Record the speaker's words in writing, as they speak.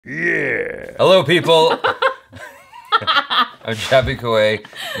Yeah. Hello, people. I'm Jaby Koay,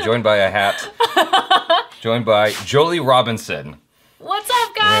 joined by a hat, joined by JOLI Robinson. What's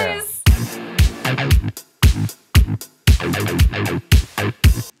up, guys?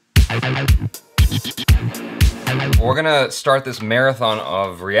 We're gonna start this marathon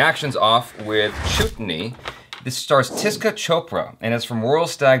of reactions off with CHUTNEY. This stars Tisca Chopra, and it's from Royal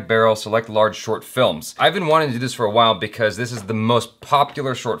Stag Barrel Select Large Short Films. I've been wanting to do this for a while because this is the most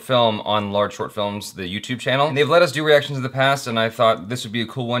popular short film on Large Short Films, the YouTube channel. And they've let us do reactions in the past, and I thought this would be a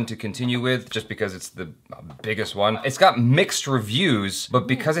cool one to continue with, just because it's the biggest one. It's got mixed reviews, but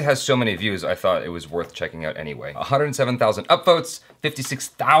because it has so many views, I thought it was worth checking out anyway. 107,000 upvotes,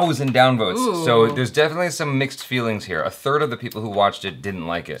 56,000 downvotes. Ooh. So there's definitely some mixed feelings here. A third of the people who watched it didn't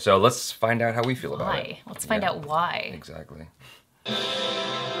like it. So let's find out how we feel about it. Let's find out why. Exactly.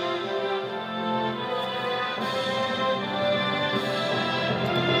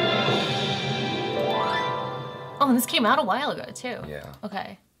 Oh, and this came out a while ago, too. Yeah.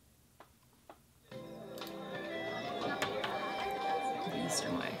 Okay.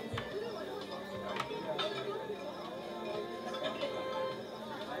 Eastern way.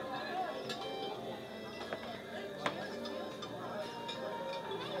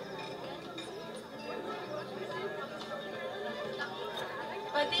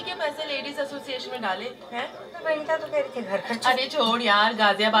 पति के पैसे ladies association में डाले हैं? मैं वही था तो कह रही थी घर खर्च। अरे छोड़ यार,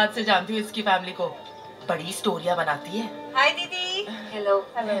 गाजियाबाद से जानती हूँ इसकी फैमिली को, बड़ी स्टोरियाँ बनाती है। हाय दीदी। हेलो।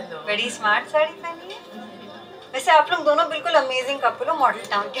 हेलो। बड़ी स्मार्ट साड़ी पहनी है। वैसे आप लोग दोनों बिल्कुल अमेजिंग कपल हो मॉडल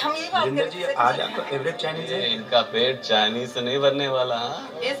टाउन के। हम यही बात कर रहे थे। आज आपका फेवरेट चाइनीज है? इनका पेट चाइनीज से नहीं भरने वाला। हाँ,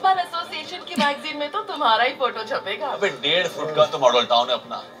 इस बार एसोसिएशन की मैगजीन में तो तुम्हारा ही फोटो छपेगा। अबे 1.5 फुट का तो मॉडल टाउन है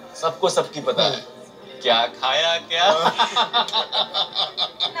अपना, सबको सबकी पता है क्या खाया क्या।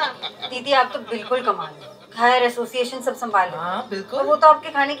 ना दीदी आप तो बिल्कुल कमाल हो। खैर एसोसिएशन सब संभाल लो। हाँ बिल्कुल। वो तो आपके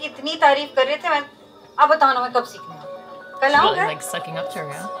खाने की इतनी तारीफ कर रहे थे। मैं अब बताओ ना मैं कब सीखूंगा? कल आऊँगा? Like sucking up to her,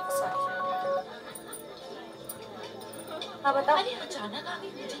 yeah? हाँ बताओ। अरे अचानक आ गई,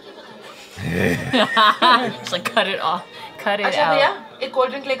 मुझे क्या पता। Just like cut it off. Cut it अच्छा out. भैया, एक कोल्ड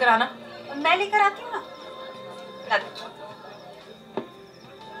ड्रिंक लेकर आना। मैं लेकर आती हूँ ना। ला दो।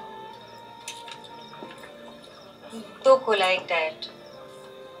 2 कोला एक diet.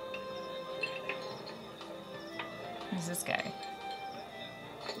 Who's this guy?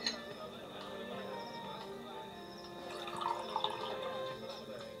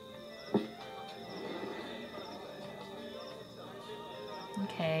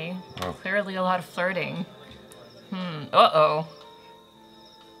 Okay. Oh. Clearly a lot of flirting. Uh-oh.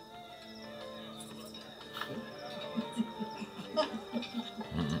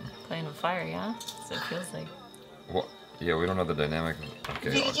 Playing with fire, yeah? So it feels like. Well, yeah, we don't know the dynamic. Okay.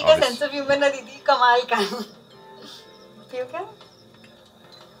 दीदी जी का सेंस ऑफ ह्यूमर ना दीदी कमाल का है। क्यों क्या?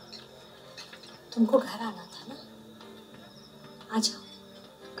 तुमको घर आना था ना? आ जाओ।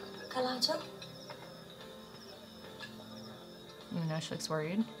 कल आ जाओ। Now she looks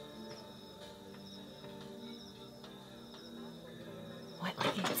worried. What?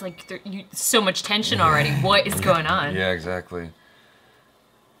 Like, it's like so much tension already. What is going on? Yeah, exactly.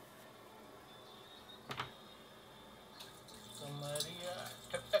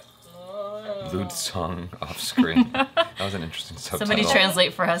 Lewd song off screen. That was an interesting subtitle. Somebody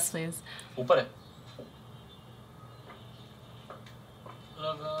translate for us, please. ऊपर है।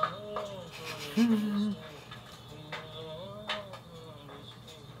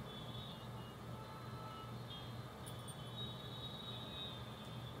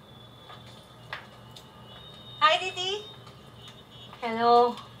 हाय दीदी। Hello.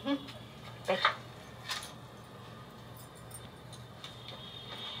 बैठो।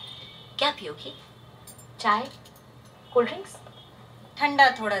 क्या पियोगी? चाय? Cold drinks? ठंडा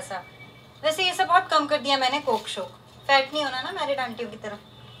थोड़ा सा। वैसे ये सब बहुत कम कर दिया मैंने कोक शोक। फैट नहीं होना ना मैरिड आंटियों की तरह।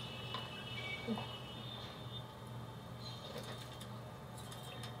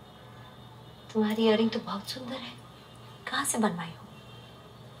 तुम्हारी इयरिंग तो बहुत सुंदर है। कहाँ से बनवाई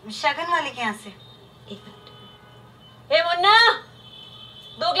हो? शगन वाले के यहाँ से। एक मिनट। ए मुन्ना,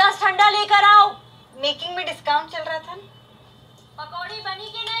 2 ग्लास ठंडा लेकर आओ। मेकिंग में डिस्काउंट चल रहा था। पकौड़ी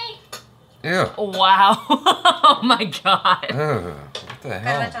बनी कि नहीं? Ew. Wow. Oh my god. What the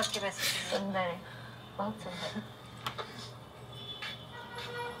hell? करवा चौथ के पैसे सुंदर है, बहुत सुंदर है।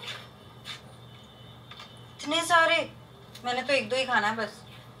 इतने सारे? मैंने तो 1-2 ही खाना है बस।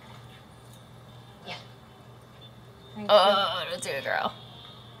 Don't do it, girl.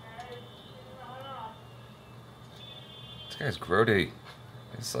 This guy's grody.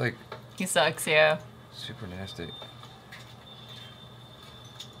 It's like He sucks, yeah. super nasty.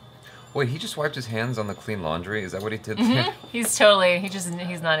 Wait, he just wiped his hands on the clean laundry? Is that what he did? He's totally.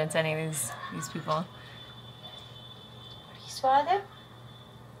 He's not into any of these people. स्वाद है?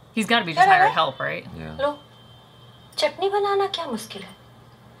 He's got to be just hired help, right? Yeah. लो, चटनी बनाना क्या मुश्किल है?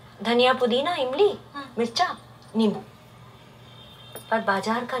 धनिया, पुदीना, इमली, मिर्चा, नींबू। पर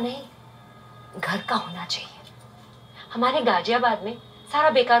बाजार का नहीं, घर का होना चाहिए। हमारे गाजियाबाद में सारा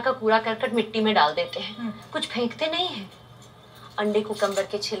बेकार का कूड़ा करकट मिट्टी में डाल देते हैं, कुछ फेंकते नहीं हैं। अंडे कुकम्बर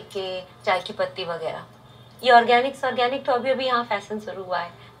के छिलके, चाय की पत्ती वगैरह। ये ऑर्गेनिक तो अभी यहाँ फैशन शुरू हुआ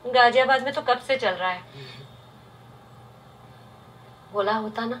है। गाजियाबाद में तो कब से चल रहा है। बोला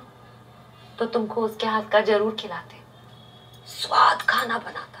होता ना तो तुमको उसके हाथ का जरूर खिलाते। स्वाद खाना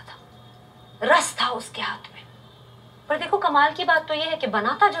बनाता था, रस था उसके हाथ में। पर देखो कमाल की बात तो ये है कि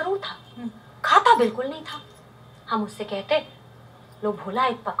बनाता जरूर था, खाता बिल्कुल नहीं था। हम उससे कहते लो भोला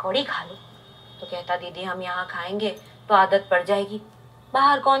एक पकौड़ी खा लो, तो कहता दीदी हम यहाँ खाएंगे तो आदत पड़ जाएगी,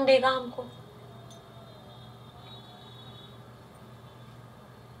 बाहर कौन देगा हमको।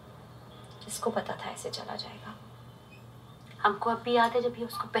 किसको पता था ऐसे चला जाएगा। हमको अब भी याद है जब ये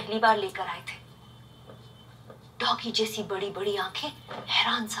उसको पहली बार लेकर आए थे। डॉगी जैसी बड़ी बड़ी आंखें,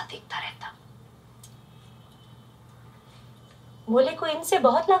 हैरान सा देखता रहता। बोले को इनसे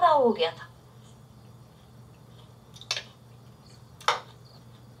बहुत लगाव हो गया था।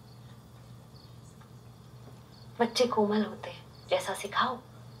 बच्चे कोमल होते हैं, जैसा सिखाओ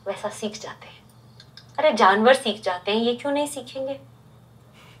वैसा सीख जाते हैं। अरे जानवर सीख जाते हैं, ये क्यों नहीं सीखेंगे।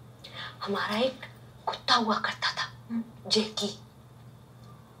 हमारा एक कुत्ता हुआ करता था, जेकी।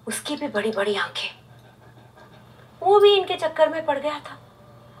 उसकी भी बड़ी बड़ी आंखें। वो भी इनके चक्कर में पड़ गया था।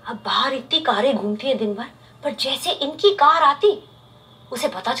 अब बाहर इतनी कारें घूमती है दिन भर, पर जैसे इनकी कार आती उसे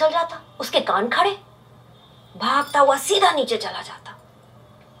पता चल जाता, उसके कान खड़े, भागता हुआ सीधा नीचे चला जाता।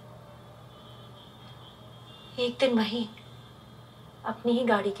 एक दिन वहीं अपनी ही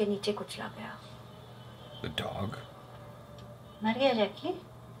गाड़ी के नीचे कुचला गया। The dog? मर गया जैकी।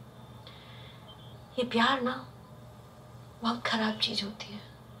 ये प्यार ना बहुत खराब चीज होती है।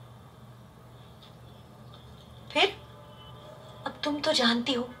 फिर अब तुम तो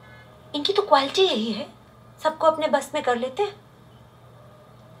जानती हो इनकी तो क्वालिटी यही है, सबको अपने बस में कर लेते हैं।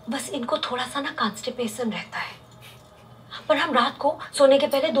 बस इनको थोड़ा सा ना कॉन्स्टिपेशन रहता है, पर हम रात को सोने के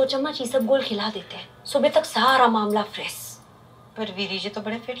पहले 2 चम्मच इसबगोल खिला देते हैं, सुबह तक सारा मामला फ्रेश। पर वीरी जी तो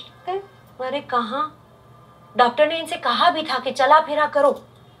बड़े फिट लगते हैं। अरे कहाँ, डॉक्टर ने इनसे कहा भी था कि चला फिरा करो,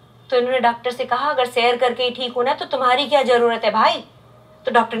 तो इन्होंने डॉक्टर से कहा अगर सैर करके ही ठीक होना है तो तुम्हारी क्या जरूरत है भाई।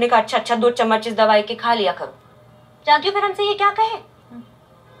 तो डॉक्टर ने कहा अच्छा 2 चम्मच इस दवाई के खा लिया करो। जानती हो फिर हमसे ये क्या कहे,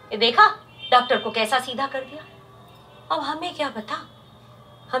 ये देखा डॉक्टर को कैसा सीधा कर दिया। अब हमें क्या पता,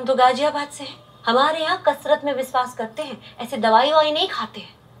 हम तो गाजियाबाद से हैं, हमारे यहाँ कसरत में विश्वास करते हैं, ऐसे दवाई ववाई नहीं खाते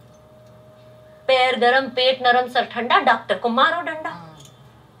हैं। पैर गरम पेट नरम सर ठंडा, डॉक्टर को मारो डंडा।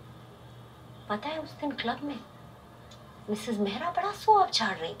 पता है उस दिन क्लब में मिसेस मेहरा बड़ा सोअब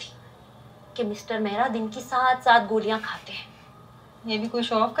झाड़ रही थी कि मिस्टर मेहरा दिन की 7 गोलियां खाते हैं। ये भी कोई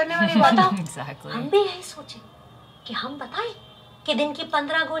शो ऑफ करने वाली बात है। Exactly. हम भी यही सोचे कि हम बताएं कि दिन की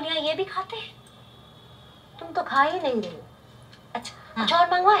 15 गोलियां ये भी खाते हैं। तुम तो खा ही नहीं रही। अच्छा कुछ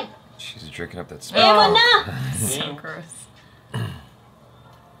और मंगवाए? She's drinking up that A smell. Munna, So gross.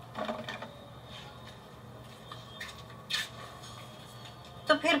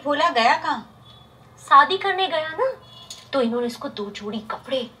 तो फिर भोला गया कहाँ? शादी करने गया ना, तो इन्होंने इसको 2 जोड़ी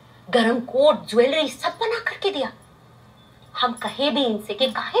कपड़े, गरम कोट, ज्वेलरी सब बना करके दिया। हम कहे भी इनसे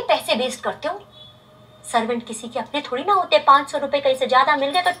कि काहे पैसे वेस्ट करते हो, सर्वेंट किसी के अपने थोड़ी ना होते। 500 रुपए कहीं से ज्यादा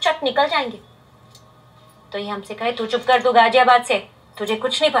मिल गए तो चट निकल जाएंगे। तो ये हमसे कहे तू चुप कर, तू गाजियाबाद से, तुझे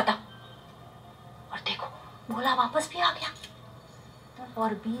कुछ नहीं पता। और देखो भोला वापस भी आ गया,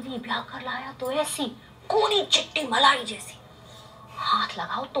 और बीवी ब्याह कर लाया तो ऐसी कोरी चिट्टी मलाई जैसी, हाथ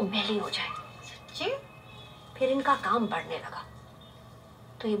लगाओ तो मैली हो जाए। सच्ची? फिर इनका काम बढ़ने लगा,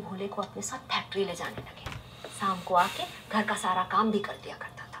 तो ये भोले को अपने साथ फैक्ट्री ले जाने लगे। शाम को आके घर का सारा काम भी कर दिया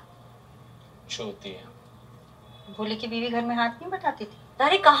करता था। चोती है। भोले की बीवी घर में हाथ नहीं बटाती थी?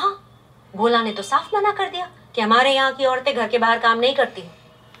 अरे कहाँ, भोला ने तो साफ मना कर दिया कि हमारे यहाँ की औरतें घर के बाहर काम नहीं करती।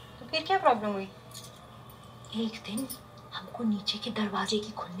 तो फिर क्या प्रॉब्लम हुई? एक दिन हमको नीचे के दरवाजे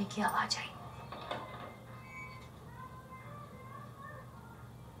की खुलने की आवाज आई।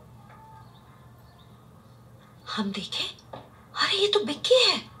 हम देखे, अरे ये तो बिक्की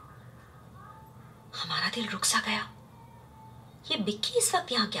है। हमारा दिल रुक सा गया, ये बिक्की इस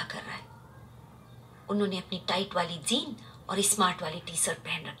वक्त यहाँ क्या कर रहा है। उन्होंने अपनी टाइट वाली जीन और स्मार्ट वाली टी शर्ट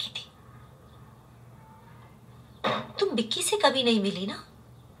पहन रखी थी। तुम बिक्की से कभी नहीं मिली ना?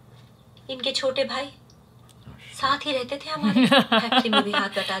 इनके छोटे भाई साथ ही रहते थे, हमारे फैक्ट्री में भी हाथ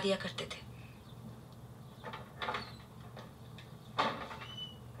बटा दिया करते थे।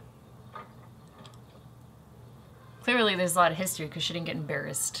 Clearly, there's a lot of history because she didn't get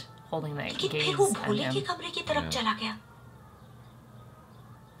embarrassed holding that लेकिन gaze फिर वो at भोले के him. कमरे की तरफ चला गया.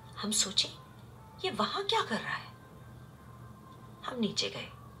 हम सोचे ये वहां क्या कर रहा है. हम नीचे गए.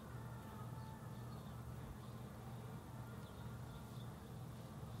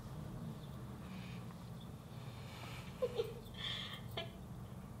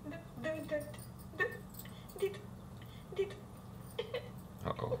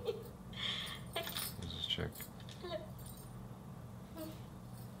 Uh-oh. Who's this chick?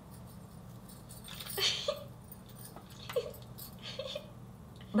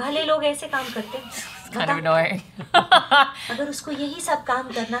 भले लोग ऐसे काम करते हैं. Kind of annoying. अगर उसको यही सब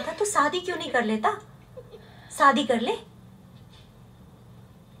काम करना था तो शादी क्यों नहीं कर लेता? शादी कर ले.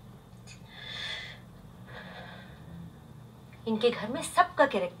 इनके घर में सबका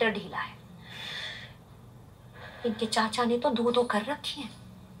कैरेक्टर ढीला है. इनके चाचा ने तो 2-2 कर रखी हैं.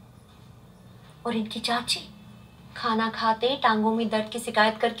 और इनकी चाची खाना खाते टांगों में दर्द की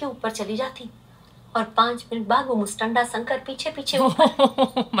शिकायत करके ऊपर चली जाती. और 5 मिनट बाद वो मुस्टंडा शंकर पीछे पीछे Oh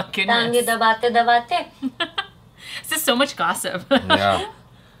my टांगे goodness. दबाते दबाते. This is so much gossip. Yeah.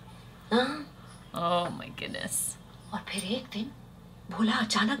 हाँ. Oh my goodness. और फिर एक दिन भोला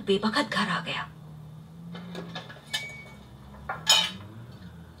अचानक बेबखत घर आ गया.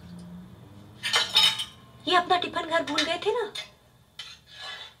 ये अपना टिफिन घर भूल गए थे ना.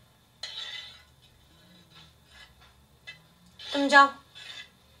 तुम जाओ,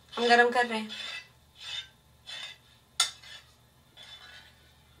 हम गरम कर रहे हैं.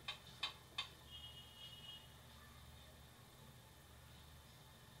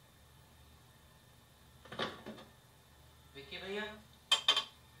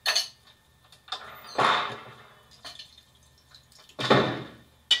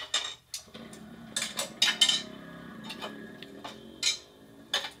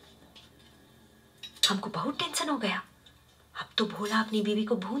 हमको बहुत टेंशन हो गया. अब तो भोला अपनी बीवी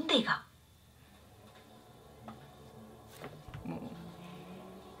को भून देगा.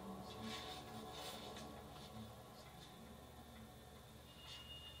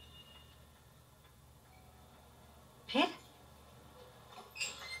 फिर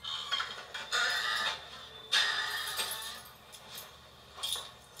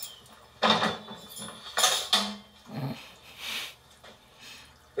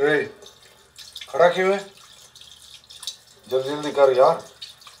खड़ा क्यों है? जल्दी जल्दी कर यार,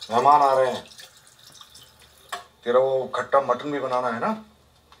 मेहमान आ रहे हैं. तेरा वो खट्टा मटन भी बनाना है ना?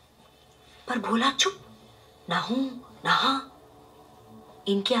 पर भोला चुप. ना हूं ना हाँ.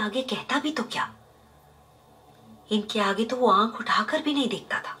 इनके आगे कहता भी तो क्या. इनके आगे तो वो आंख उठाकर भी नहीं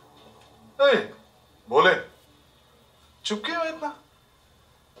देखता था. बोले चुप क्यों है इतना?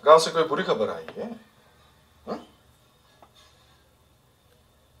 गांव से कोई बुरी खबर आई है? हा?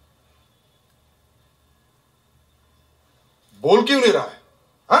 बोल क्यों नहीं रहा है?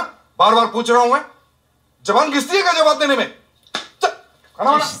 हाँ? बार बार पूछ रहा हूं मैं. जबान घिसती है क्या जवाब देने में?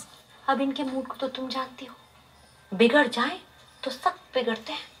 खाना वाना. अब इनके मूड को तो तुम जानती हो. बिगड़ जाए तो सख्त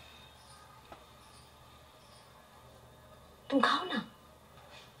बिगड़ते हैं. तुम खाओ ना.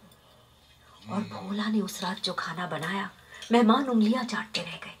 और भोला ने उस रात जो खाना बनाया, मेहमान उंगलियां चाटते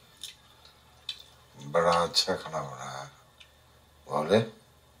रह गए. बड़ा अच्छा खाना बनाया. बोले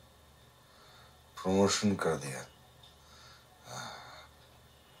प्रमोशन कर दिया.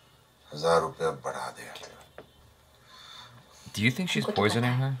 1000 रुपया बढ़ा दिया. Do you think she's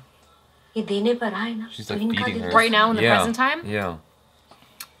poisoning her? ये देने पर आए ना. She's तो like इनका feeding दिल. her. Right now in the present time? Yeah.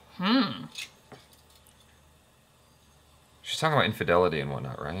 She's talking about infidelity and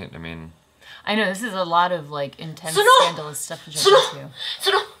whatnot, right? I mean, I know this is a lot of like intense सुनो! scandalous stuff to jump सुनो into.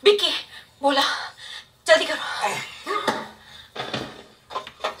 सुनो बिक्की बोला जल्दी करो.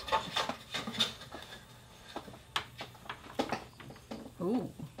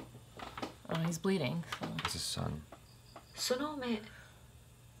 Ooh. Oh, he's bleeding. So. it's his son. सुनो मैं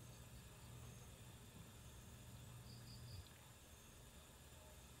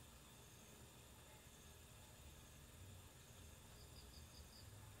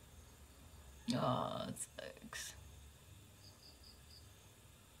Oh, it sucks.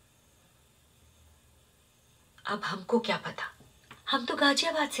 अब हमको क्या पता. हम तो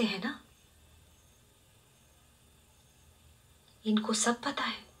गाजियाबाद से हैं ना. इनको सब पता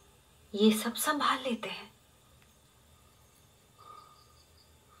है. ये सब संभाल लेते हैं.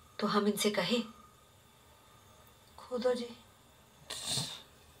 तो हम इनसे कहे खुदो जी.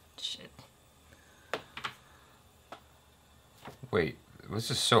 Shit. Wait,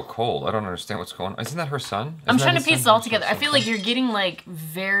 this is so cold. I don't understand what's going on. Isn't that her son? I'm Isn't that trying to his piece it son? all together. I feel like you're getting like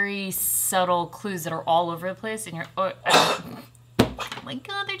very subtle clues that are all over the place, and you're. Oh my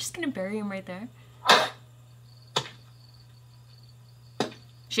god, they're just gonna bury him right there.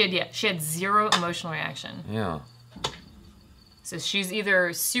 She had zero emotional reaction. Yeah. So she's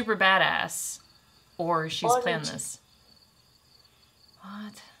either super badass or she's planned this.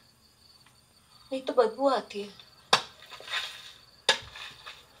 What? नहीं तो बदबू आती है.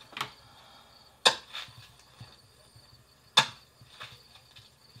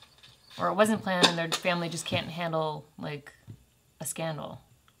 Or it wasn't planned and their family just can't handle, like, a scandal.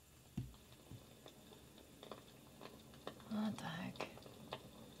 What the heck?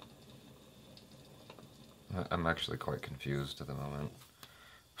 I'm actually quite confused at the moment.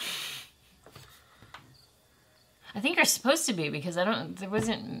 I think you're supposed to be because I don't feel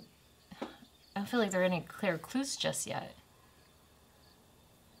like there are any clear clues just yet.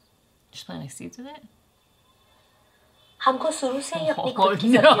 Just planting seeds with it? हमको शुरू से ही अपनी Oh, खुद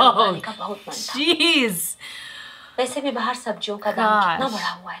की सब्जियां no. उगाने का बहुत मन था. Jeez! वैसे भी बाहर सब्जियों का दाम कितना Gosh.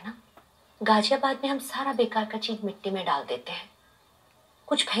 बढ़ा हुआ है ना. गाजियाबाद में हम सारा बेकार का चीज मिट्टी में डाल देते हैं.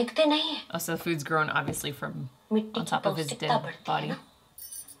 कुछ फेंकते नहीं है. Oh, so the food's grown obviously from मिट्टी on की top of his पौष्टिकता dead बढ़ती है body. ना.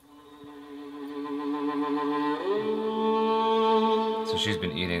 So she's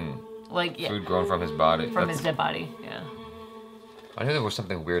been eating Like, yeah, food grown from his body. from his dead body, yeah. I knew there was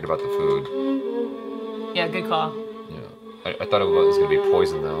something weird about the food. Yeah, good call. Yeah. I thought it was gonna be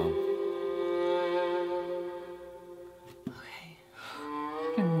poison though. Okay. I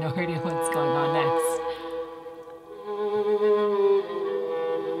have no idea what's going on next.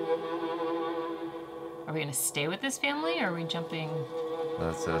 Are we gonna stay with this family or are we jumping?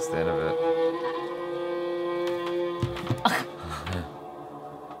 That's the end of it.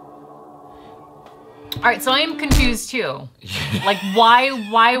 All right, so I am confused too. Like,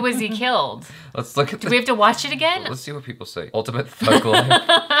 why was he killed? Let's look at Do we have to watch it again? Let's see what people say. Ultimate Thug Life.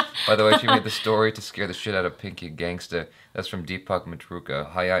 By the way, she made the story to scare the shit out of Pinky Gangsta. That's from Deepak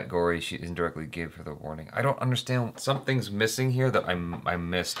Matruka. Hayat Gori, she indirectly gave her the warning. I don't understand. Something's missing here that I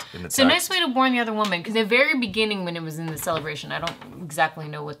missed in the text. So nice way to warn the other woman, because the very beginning when it was in the celebration, I don't exactly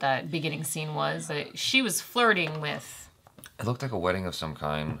know what that beginning scene was, but she was flirting with... It looked like a wedding of some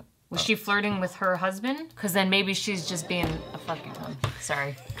kind. Was she flirting with her husband? Because then maybe she's just being a fucking...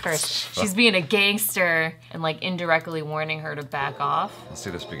 sorry, curse. She's being a gangster and like indirectly warning her to back off. Let's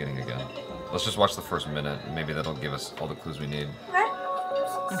see this beginning again. Let's just watch the first minute. Maybe that'll give us all the clues we need.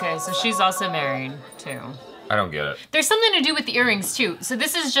 Okay, so she's also married too. I don't get it. There's something to do with the earrings too. So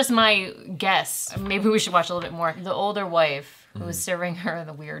this is just my guess. Maybe we should watch a little bit more. The older wife who was serving her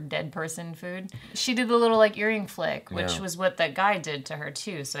the weird dead person food, she did the little like earring flick, which was what that guy did to her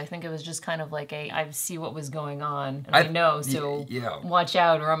too. So I think it was just kind of like I see what was going on. And I know, so watch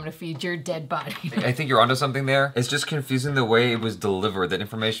out or I'm gonna feed your dead body. I think you're onto something there. It's just confusing the way it was delivered, that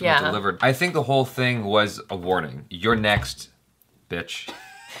information was delivered. I think the whole thing was a warning. You're next, bitch.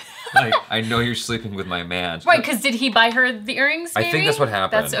 Like, I know you're sleeping with my man. Right, because did he buy her the earrings, maybe? I think that's what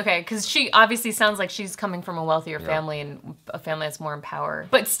happened. That's okay, because she obviously sounds like she's coming from a wealthier family and a family that's more in power.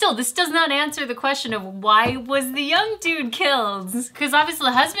 But still, this does not answer the question of why was the young dude killed? Because obviously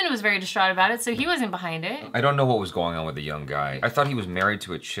the husband was very distraught about it, so he wasn't behind it. I don't know what was going on with the young guy. I thought he was married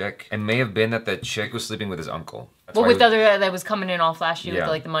to a chick. It may have been that that chick was sleeping with his uncle. Well, with the other guy that was coming in all flashy with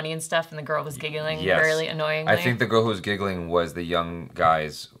like the money and stuff, and the girl was giggling very annoyingly. I think the girl who was giggling was the young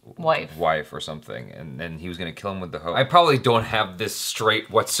guy's wife or something, and then he was gonna kill him with the hoe. I probably don't have this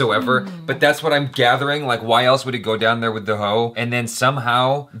straight whatsoever, but that's what I'm gathering. Like, why else would he go down there with the hoe? And then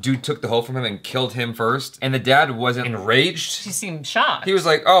somehow, dude took the hoe from him and killed him first, and the dad wasn't enraged. She seemed shocked. He was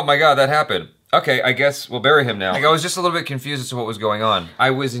like, oh my god, that happened. Okay, I guess we'll bury him now. Like, I was just a little bit confused as to what was going on.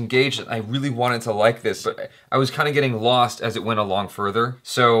 I was engaged, I really wanted to like this, but I was kind of getting lost as it went along further.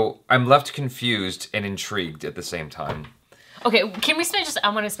 So I'm left confused and intrigued at the same time. Okay, can we spend I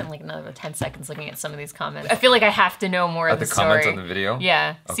want to spend like another 10 seconds looking at some of these comments. I feel like I have to know more of the story. Comments on the video?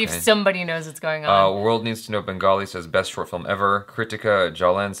 Yeah, see if somebody knows what's going on. World Needs to Know Bengali says, best short film ever. Kritika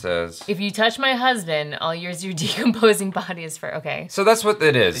Jalan says, if you touch my husband, I'll use your decomposing body as for, okay. So that's what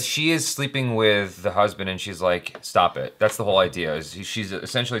it is. She is sleeping with the husband and she's like, stop it. That's the whole idea. Is she's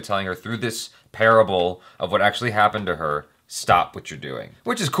essentially telling her through this parable of what actually happened to her, stop what you're doing.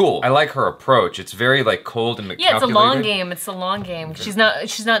 Which is cool. I like her approach. It's very like cold and calculated. Yeah, it's a long game. It's a long game. She's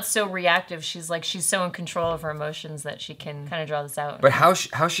not so reactive. She's so in control of her emotions that she can kind of draw this out. But how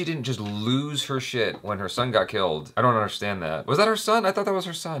she didn't just lose her shit when her son got killed, I don't understand that. Was that her son? I thought that was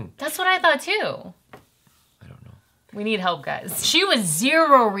her son. That's what I thought too. I don't know. We need help, guys. She was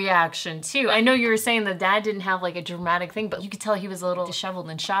zero reaction too. I know you were saying the dad didn't have like a dramatic thing, but you could tell he was a little disheveled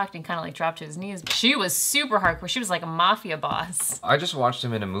and shocked and kind of like dropped to his knees. She was super hardcore. She was like a mafia boss. I just watched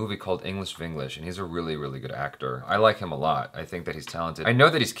him in a movie called English Vinglish, and he's a really, really good actor. I like him a lot. I think that he's talented. I know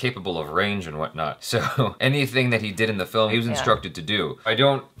that he's capable of range and whatnot. So anything that he did in the film, he was instructed to do. I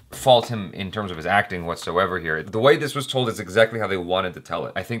don't fault him in terms of his acting whatsoever here. The way this was told is exactly how they wanted to tell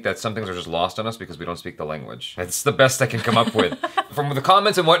it. I think that some things are just lost on us because we don't speak the language. It's the best I can come up with. From the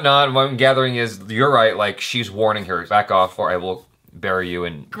comments and whatnot, what I'm gathering is, you're right, like, she's warning her, back off or I will bury you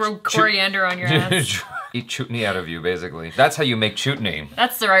and grow coriander on your ass. Eat chutney out of you, basically. That's how you make chutney.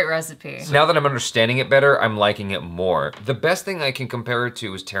 That's the right recipe. Now that I'm understanding it better, I'm liking it more. The best thing I can compare it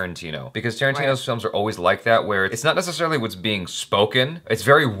to is Tarantino, because Tarantino's films are always like that, where it's not necessarily what's being spoken. It's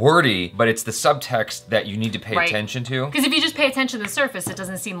very wordy, but it's the subtext that you need to pay attention to. Because if you just pay attention to the surface, it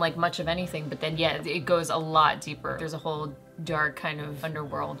doesn't seem like much of anything, but then yeah, it goes a lot deeper. There's a whole dark kind of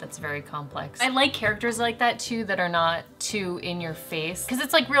underworld that's very complex. I like characters like that too, that are not too in your face, because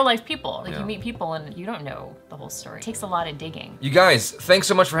it's like real life people. Like you meet people and you don't know the whole story. It takes a lot of digging. You guys, thanks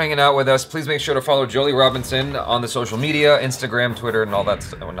so much for hanging out with us. Please make sure to follow JOLI Robinson on the social media, Instagram, Twitter, and all that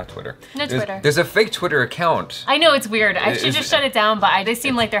stuff. Oh, not Twitter. No Twitter. There's a fake Twitter account. I know, it's weird. I should just shut it down, but they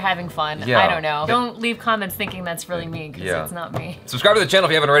seem like they're having fun. Yeah. I don't know. Don't leave comments thinking that's really me, because it's not me. Subscribe to the channel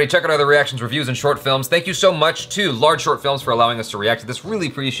if you haven't already. Check out other reactions, reviews, and short films. Thank you so much to Large Short Films for allowing us to react to this. Really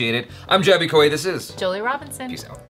appreciate it. I'm Jaby Koay. This is JOLI Robinson. Peace out.